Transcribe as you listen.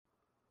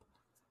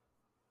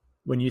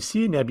When you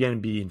see an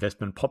Airbnb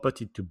investment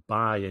property to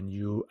buy and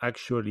you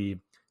actually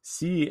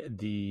see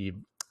the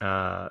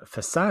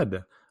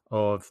facade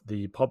of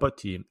the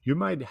property, you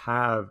might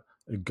have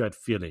a gut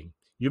feeling.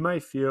 You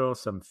might feel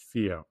some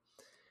fear.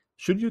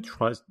 Should you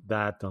trust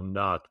that or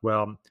not?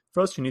 Well,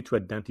 first you need to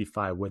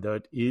identify whether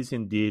it is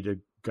indeed a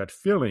gut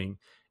feeling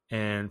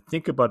and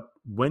think about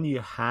when you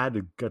had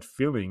a gut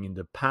feeling in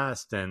the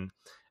past and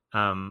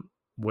um,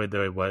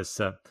 whether it was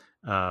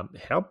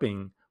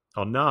helping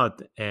or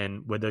not,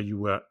 and whether you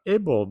were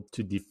able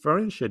to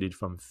differentiate it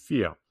from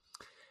fear.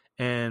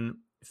 And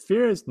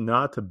fear is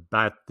not a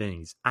bad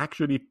thing. It's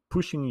actually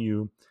pushing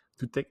you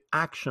to take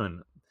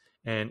action.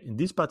 And in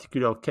this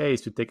particular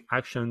case, to take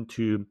action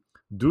to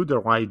do the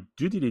right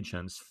due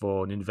diligence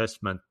for an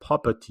investment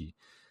property.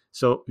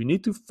 So you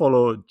need to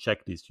follow a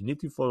checklist, you need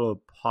to follow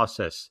a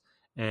process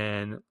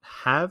and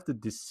have the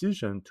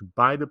decision to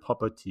buy the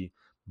property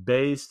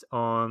based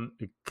on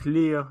a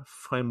clear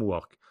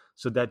framework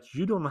so that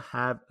you don't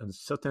have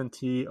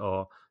uncertainty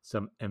or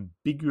some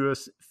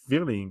ambiguous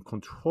feeling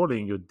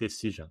controlling your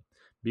decision,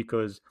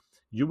 because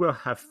you will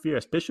have fear,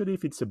 especially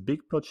if it's a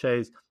big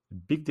purchase, a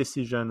big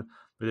decision,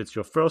 whether it's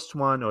your first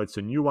one or it's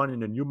a new one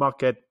in a new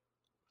market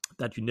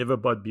that you never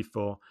bought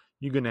before.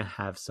 You're going to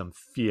have some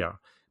fear,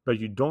 but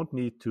you don't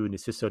need to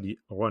necessarily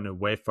run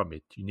away from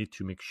it. You need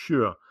to make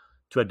sure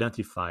to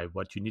identify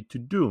what you need to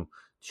do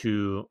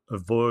to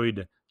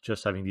avoid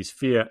just having this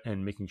fear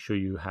and making sure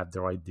you have the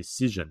right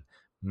decision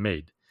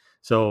made.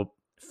 So,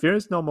 fear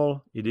is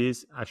normal. It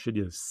is actually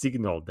a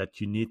signal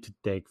that you need to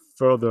take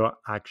further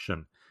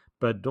action,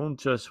 but don't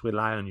just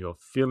rely on your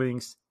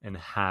feelings and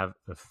have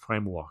a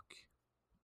framework.